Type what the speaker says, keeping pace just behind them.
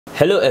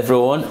Hello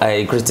everyone,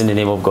 I greet in the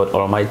name of God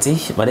Almighty.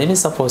 My name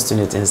is Apostle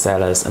Newton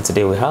Silas, and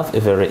today we have a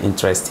very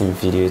interesting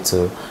video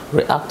to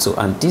react to.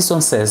 And this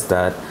one says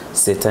that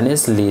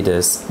Satanist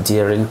leaders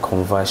during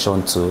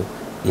conversion to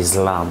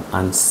Islam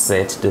and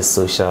set the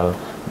social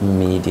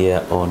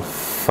media on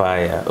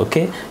fire.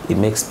 Okay, it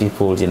makes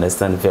people, you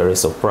understand, very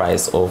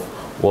surprised of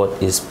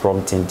what is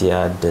prompting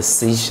their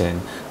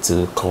decision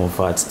to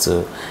convert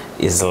to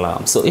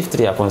Islam. So if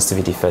today happens to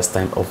be the first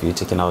time of you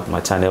checking out my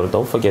channel,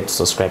 don't forget to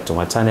subscribe to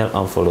my channel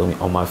and follow me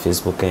on my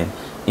Facebook and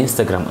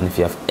Instagram. And if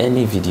you have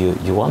any video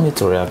you want me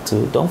to react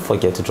to, don't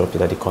forget to drop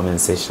it at the comment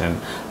section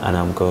and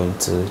I'm going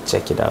to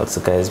check it out.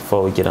 So guys,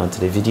 before we get on to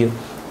the video,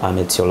 I'm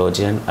a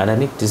theologian and I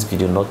make this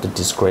video not to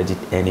discredit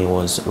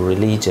anyone's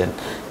religion.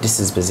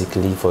 This is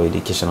basically for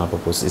educational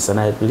purposes,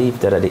 and I believe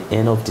that at the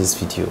end of this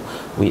video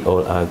we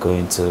all are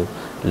going to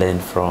learn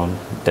from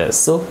this.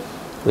 So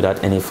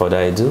without any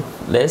further ado,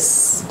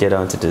 let's get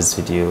on to this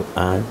video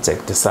and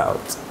check this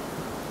out.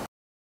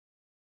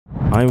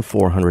 I'm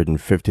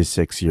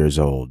 456 years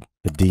old,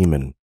 a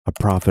demon, a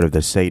prophet of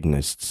the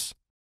Satanists,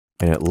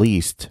 and at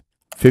least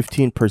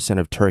 15%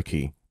 of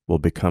Turkey will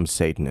become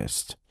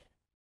Satanist.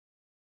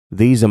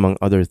 These, among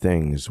other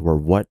things, were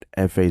what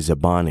Efe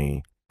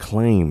Zabani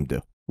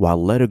claimed while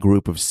led a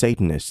group of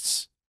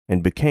Satanists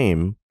and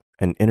became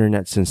an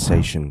internet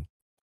sensation.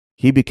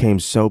 He became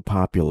so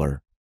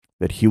popular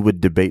that he would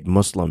debate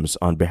Muslims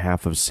on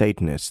behalf of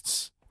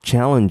Satanists,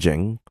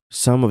 challenging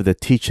some of the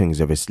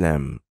teachings of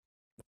Islam.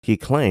 He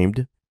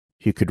claimed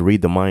he could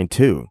read the mind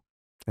too,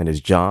 and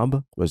his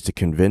job was to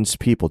convince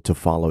people to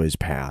follow his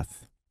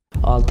path.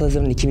 6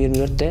 Haziran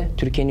 2024'te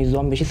Türkiye'nin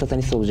 %15'i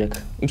Satanist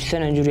olacak. 3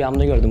 sene önce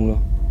rüyamda gördüm bunu.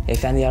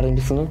 Efendi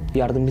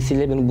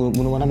yardımcısıyla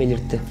bunu bana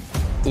belirtti.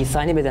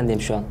 İnsani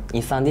bedendeyim şu an.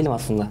 İnsan değilim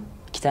aslında.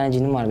 2 tane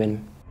cinim var benim.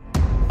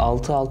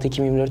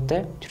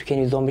 6/6/2024'te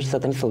Türkiye'nin %15'i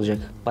Satanist olacak.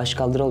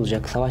 Başkaldırı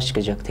olacak, savaş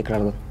çıkacak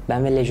tekrardan.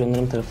 Ben ve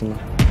lejyonlarım tarafından.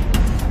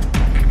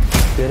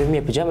 Görevimi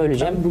yapacağım,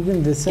 öleceğim.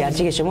 Bugün desem...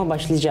 Gerçek yaşama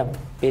başlayacağım.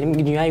 Benim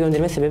dünyaya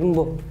gönderme sebebim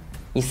bu.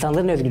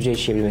 İnsanların özgürce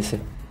yaşayabilmesi.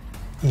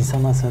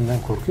 İnsanlar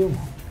senden korkuyor mu?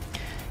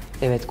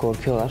 Evet,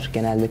 korkuyorlar.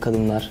 Genelde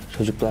kadınlar,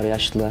 çocuklar,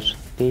 yaşlılar.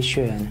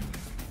 Değişiyor yani.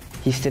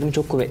 Hislerim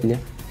çok kuvvetli.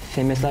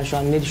 Sen mesela şu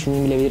an ne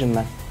düşündüğünü bilebilirim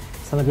ben.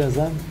 Sana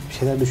birazdan bir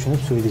şeyler düşünüp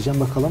söyleyeceğim,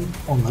 bakalım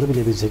onları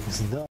bilebilecek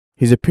misin de.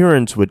 His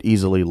appearance would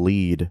easily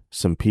lead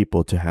some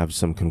people to have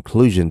some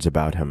conclusions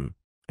about him,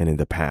 and in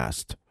the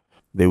past,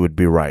 they would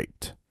be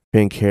right.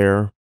 Pink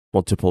hair,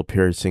 multiple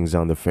piercings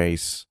on the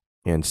face,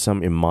 and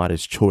some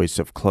immodest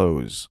choice of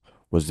clothes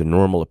was the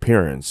normal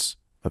appearance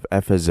of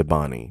Efe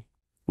Zabani.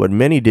 What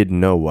many didn't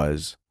know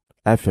was,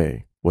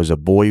 Efe was a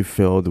boy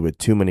filled with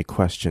too many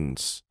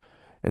questions,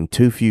 and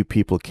too few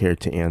people cared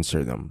to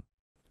answer them.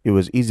 It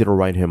was easy to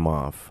write him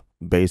off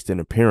based on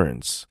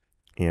appearance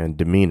and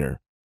demeanor.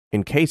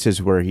 In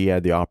cases where he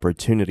had the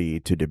opportunity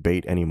to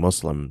debate any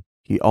Muslim,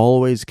 he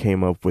always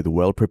came up with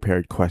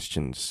well-prepared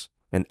questions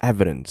and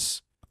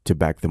evidence to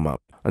back them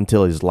up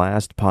until his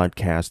last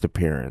podcast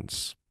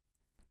appearance.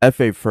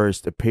 Efe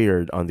first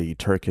appeared on the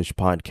Turkish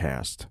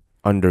podcast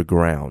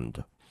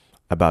Underground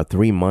about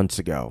 3 months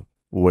ago,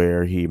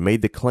 where he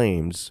made the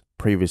claims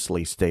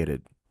previously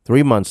stated.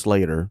 3 months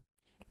later,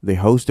 the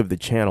host of the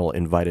channel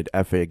invited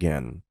Efe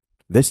again,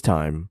 this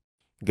time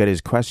get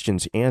his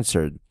questions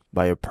answered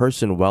by a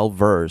person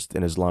well-versed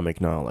in Islamic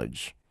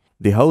knowledge.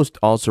 The host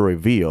also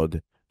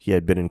revealed he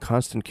had been in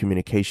constant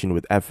communication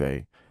with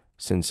Efe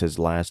since his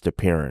last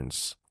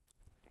appearance.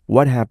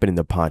 What happened in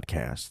the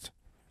podcast?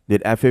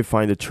 Did Efe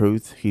find the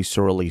truth he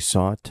sorely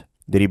sought?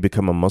 Did he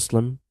become a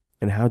Muslim?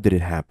 And how did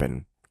it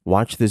happen?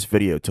 Watch this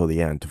video till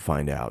the end to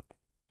find out.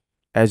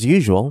 As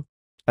usual,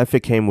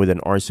 Efe came with an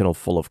arsenal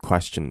full of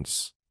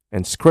questions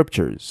and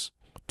scriptures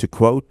to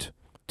quote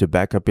to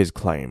back up his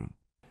claim.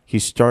 He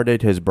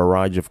started his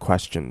barrage of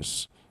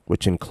questions,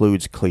 which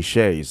includes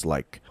cliches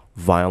like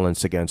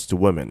violence against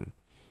women,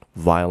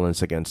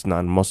 violence against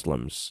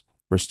non-Muslims,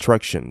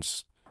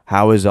 restrictions.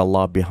 How is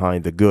Allah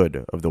behind the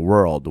good of the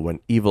world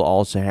when evil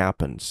also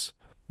happens?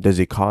 Does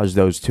he cause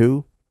those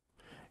too?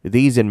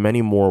 These and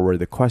many more were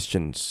the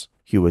questions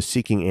he was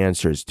seeking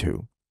answers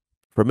to.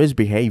 From his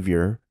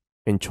behavior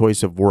and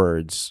choice of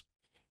words,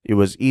 it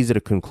was easy to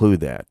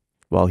conclude that,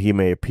 while he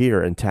may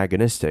appear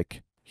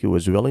antagonistic, he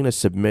was willing to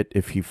submit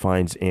if he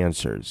finds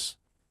answers.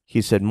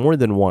 He said more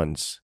than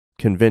once,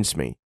 "Convince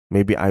me,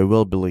 maybe I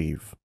will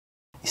believe."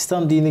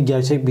 İslam dini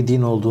gerçek bir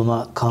din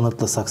olduğuna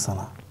kanıtlasak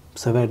sana. Bu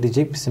sefer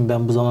diyecek misin,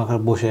 ben bu zamana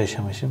kadar boşa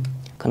yaşamışım?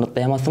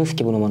 Kanıtlayamazsınız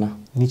ki bunu bana.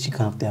 Niçin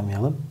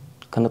kanıtlayamayalım?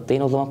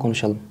 Kanıtlayın, o zaman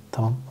konuşalım.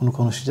 Tamam, bunu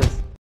konuşacağız.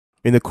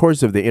 In the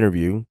course of the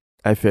interview,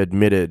 Efe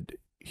admitted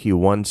he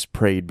once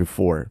prayed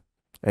before,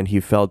 and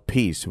he felt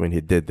peace when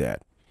he did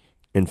that.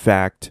 In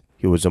fact,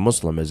 he was a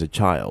Muslim as a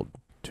child.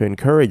 To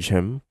encourage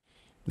him,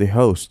 the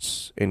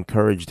hosts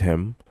encouraged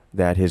him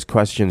that his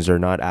questions are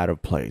not out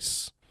of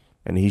place,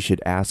 and he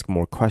should ask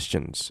more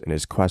questions in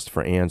his quest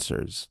for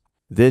answers.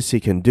 This he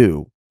can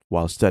do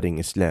while studying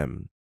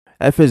Islam.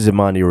 Efe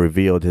Zabani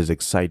revealed his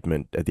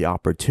excitement at the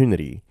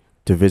opportunity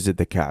to visit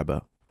the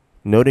Kaaba.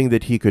 Noting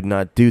that he could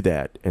not do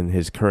that in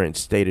his current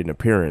state and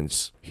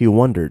appearance, he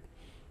wondered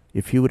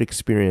if he would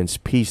experience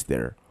peace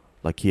there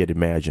like he had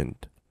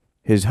imagined.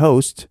 His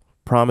host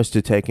promised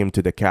to take him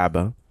to the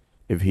Kaaba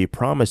if he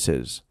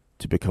promises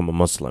to become a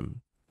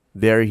Muslim.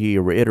 There he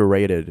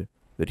reiterated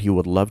that he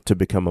would love to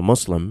become a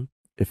Muslim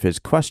if his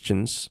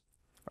questions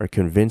are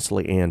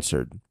convincingly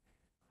answered.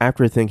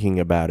 After thinking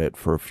about it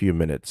for a few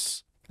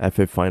minutes,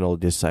 Efe finally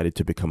decided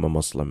to become a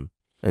Muslim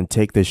and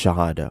take the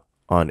Shahada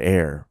on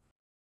air.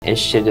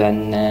 Eşhedü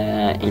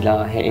enne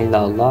ilahe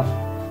illallah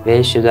ve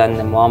eşhedü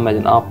enne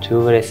Muhammeden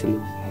abdühü ve resulü.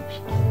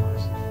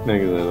 Ne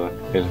güzel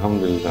bak.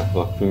 Elhamdülillah.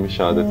 Rabbimin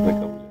şehadetine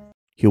kabul et.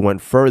 He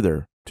went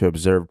further to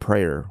observe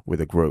prayer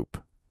with a group.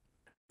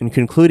 In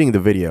concluding the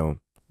video,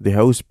 the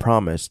host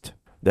promised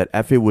that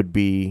Efe would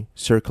be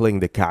circling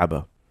the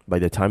Kaaba by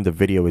the time the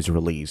video is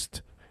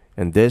released.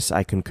 And this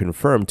I can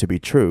confirm to be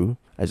true,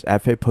 as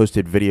Efe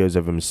posted videos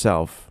of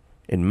himself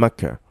in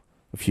Mecca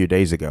a few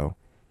days ago.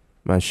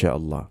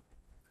 MashaAllah.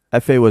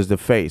 Efe was the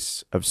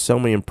face of so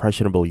many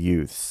impressionable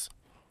youths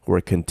who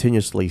are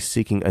continuously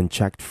seeking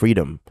unchecked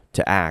freedom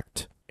to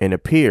act and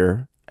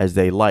appear as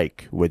they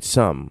like, with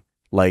some,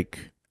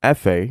 like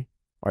Efe,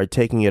 are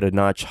taking it a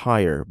notch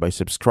higher by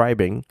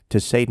subscribing to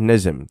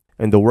Satanism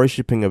and the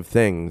worshipping of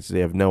things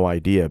they have no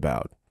idea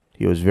about.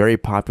 He was very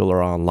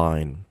popular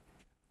online.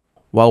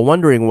 While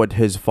wondering what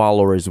his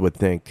followers would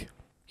think,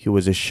 he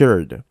was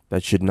assured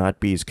that should not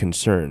be his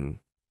concern,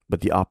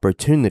 but the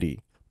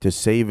opportunity to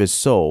save his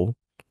soul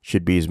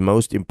should be his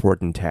most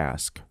important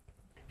task.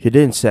 He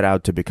didn't set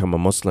out to become a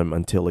Muslim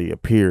until he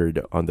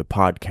appeared on the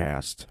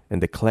podcast,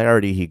 and the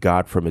clarity he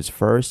got from his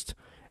first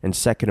and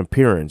second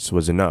appearance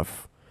was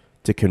enough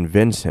to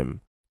convince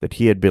him that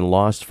he had been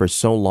lost for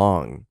so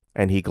long,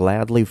 and he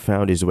gladly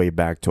found his way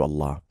back to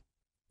Allah.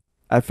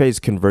 Efe's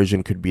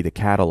conversion could be the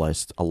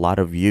catalyst a lot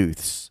of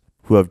youths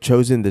who have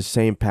chosen the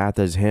same path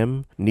as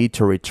him need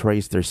to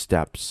retrace their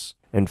steps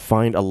and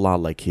find Allah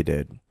like he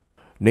did.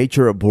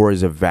 Nature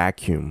abhors a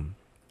vacuum,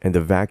 and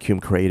the vacuum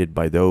created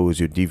by those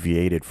who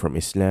deviated from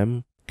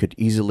Islam could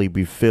easily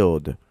be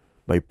filled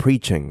by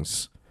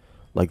preachings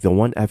like the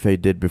one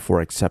Efe did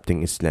before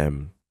accepting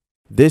Islam.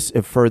 This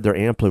is further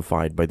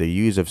amplified by the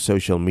use of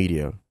social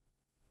media.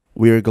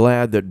 We are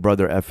glad that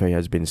Brother Efe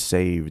has been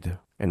saved,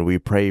 and we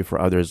pray for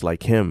others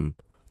like him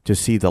to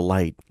see the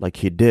light like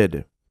he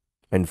did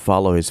and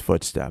follow his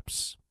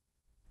footsteps.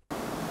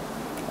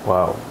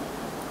 Wow,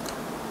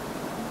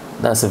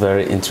 that's a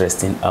very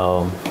interesting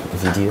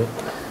video.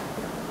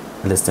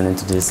 Listening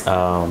to this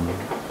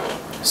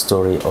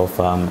story of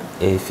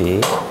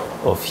Efe,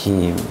 of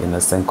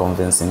him,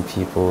 convincing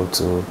people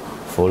to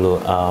follow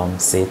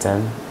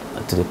Satan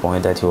to the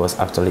point that he was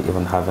actually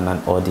even having an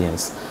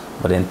audience.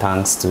 But then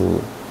thanks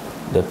to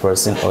the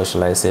person, or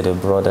shall I say the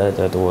brother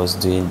that was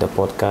doing the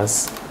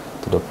podcast,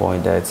 to the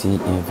point that he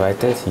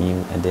invited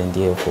him, and then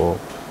therefore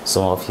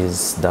some of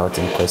his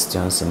doubting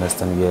questions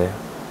were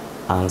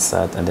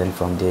answered, and then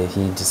from there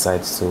he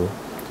decides to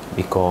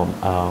become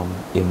a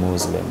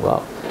Muslim.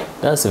 Wow,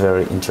 that's a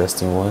very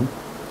interesting one.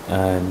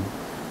 And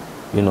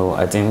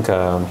I think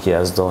he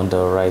has done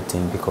the right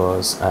thing,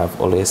 because I've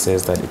always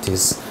said that it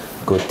is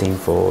a good thing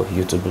for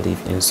you to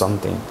believe in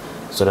something,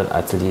 so that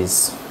at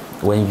least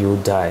when you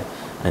die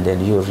and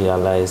then you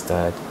realize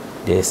that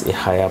there's a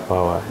higher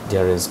power,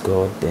 there is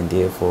God, then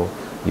therefore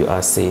you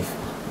are safe.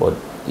 But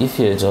if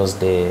you're just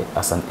there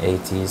as an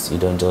atheist, you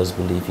don't just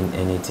believe in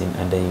anything,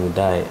 and then you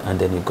die, and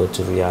then you got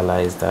to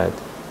realize that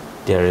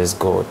there is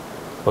God,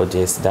 or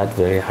there's that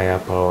very higher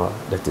power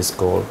that is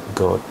called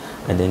God,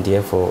 and then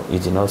therefore you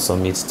do not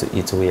submit to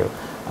its will,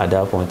 at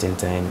that point in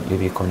time you'll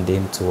be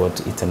condemned toward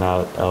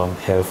eternal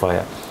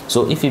hellfire.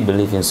 So if you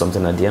believe in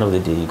something, at the end of the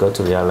day you got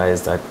to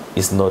realize that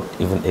it's not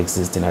even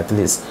existing. At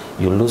least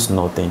you lose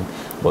nothing.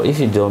 But if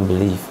you don't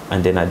believe,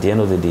 and then at the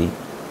end of the day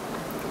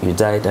you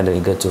died, and then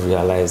you get to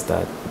realize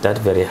that that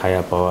very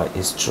higher power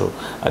is true,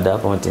 at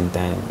that point in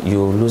time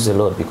you lose a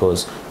lot,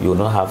 because you will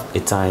not have a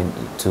time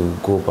to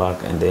go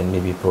back and then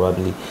maybe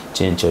probably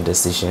change your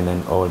decision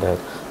and all that.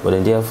 But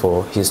then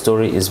therefore his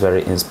story is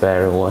very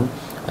inspiring one,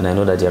 and I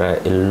know that there are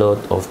a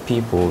lot of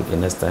people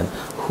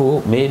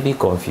who may be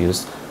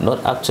confused,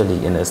 not actually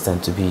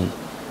to be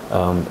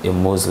a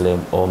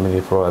Muslim or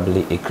maybe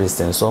probably a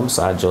Christian. Some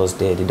are just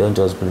there, they don't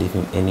just believe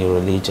in any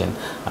religion,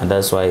 and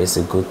that's why it's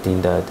a good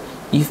thing that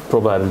if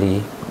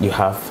probably you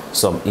have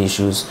some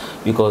issues,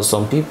 because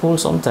some people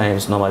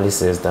sometimes normally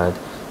says that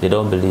they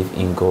don't believe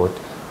in God,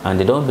 and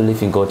they don't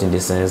believe in God in the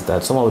sense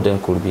that some of them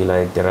could be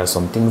like, there are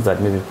some things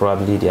that maybe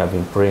probably they have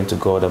been praying to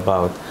God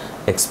about,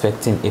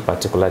 expecting a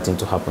particular thing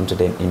to happen to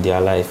them in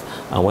their life,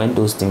 and when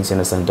those things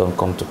don't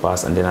come to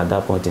pass, and then at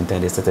that point in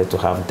time they started to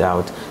have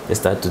doubt, they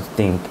start to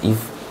think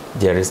if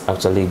there is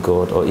actually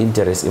God, or if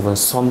there is even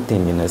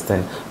something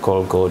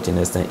called God in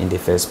the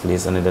first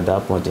place, and at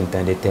that point in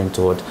time they tend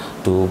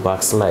to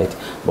backslide.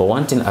 But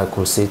one thing I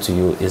could say to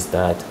you is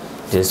that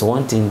there's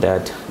one thing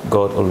that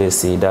God always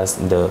say, that's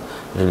in the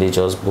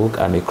religious book.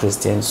 I'm a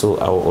Christian, so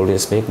I will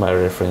always make my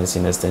reference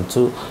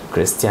to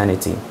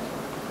Christianity.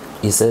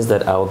 he says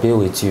that I'll be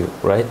with you,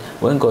 right?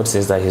 When God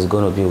says that he's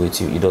going to be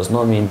with you, it does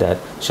not mean that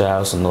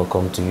trials will not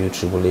come to you,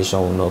 tribulation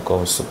will not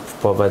come,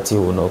 poverty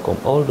will not come.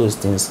 All those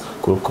things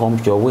could come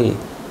your way.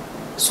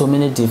 So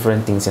many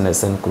different things in a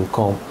sense could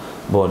come,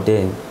 but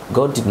then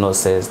God did not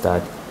say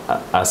that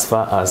as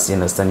far as you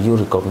understand you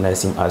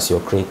recognize him as your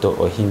creator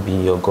or him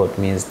being your God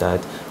means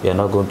that you are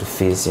not going to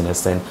face in a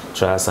sense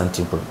trials and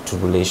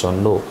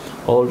tribulation. No,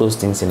 all those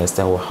things in a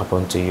sense will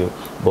happen to you,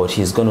 but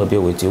he's going to be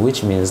with you,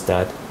 which means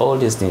that all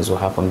these things will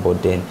happen,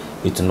 but then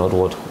it will not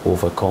what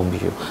overcome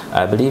you.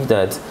 I believe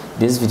that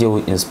this video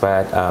will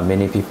inspire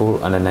many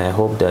people, and then I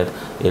hope that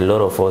a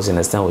lot of us in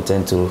a sense will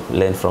tend to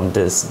learn from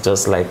this,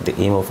 just like the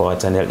aim of our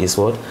channel is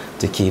what,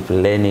 to keep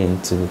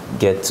learning, to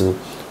get to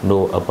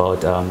know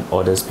about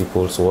other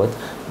people's what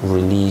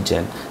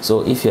religion.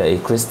 So if you are a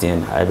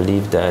Christian, I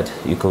believe that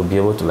you could be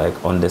able to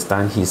like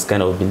understand his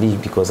kind of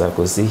belief, because I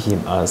could see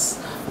him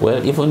as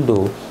well, even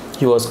though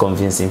he was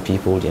convincing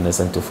people in a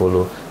sense to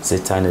follow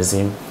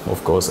Satanism.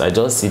 Of course, I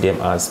just see them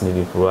as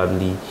maybe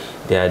probably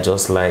they are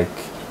just like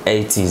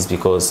atheists,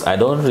 because I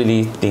don't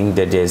really think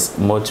that there's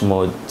much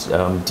more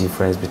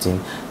difference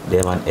between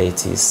them and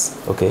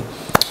atheists. Okay,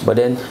 but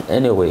then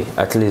anyway,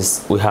 at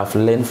least we have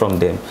learned from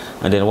them.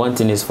 And then one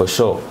thing is for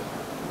sure,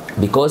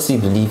 because he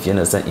believed, you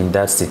understand, in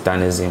that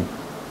Satanism,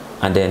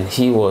 and then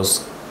he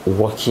was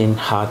working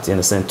hard, you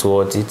understand,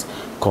 towards it,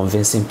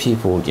 convincing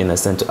people, you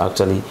understand, to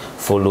actually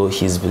follow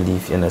his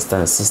belief, you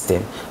understand,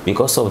 system.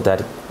 Because of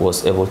that,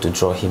 was able to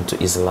draw him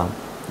to Islam,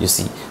 you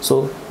see.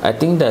 So I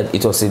think that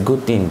it was a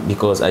good thing,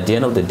 because at the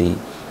end of the day,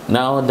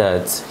 now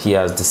that he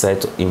has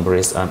decided to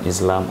embrace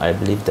Islam, I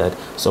believe that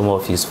some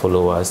of his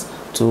followers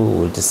too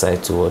will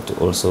decide to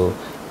also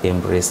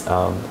embrace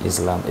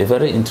Islam. A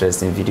very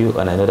interesting video,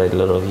 and I know that a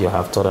lot of you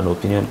have thought an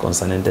opinion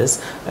concerning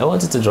this. I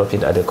want you to drop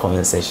it at the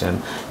comment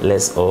section.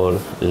 Let's all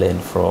learn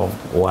from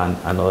one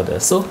another.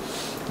 So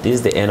this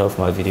is the end of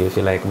my video. If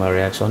you like my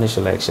reaction, you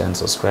should like, share and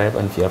subscribe.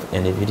 And if you have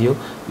any video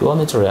you want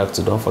me to react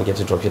to, don't forget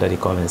to drop it at the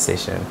comment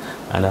section,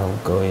 and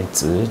I'm going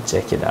to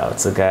check it out.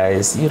 So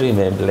guys, you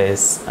remain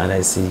blessed, and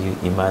I see you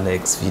in my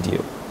next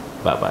video.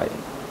 Bye bye.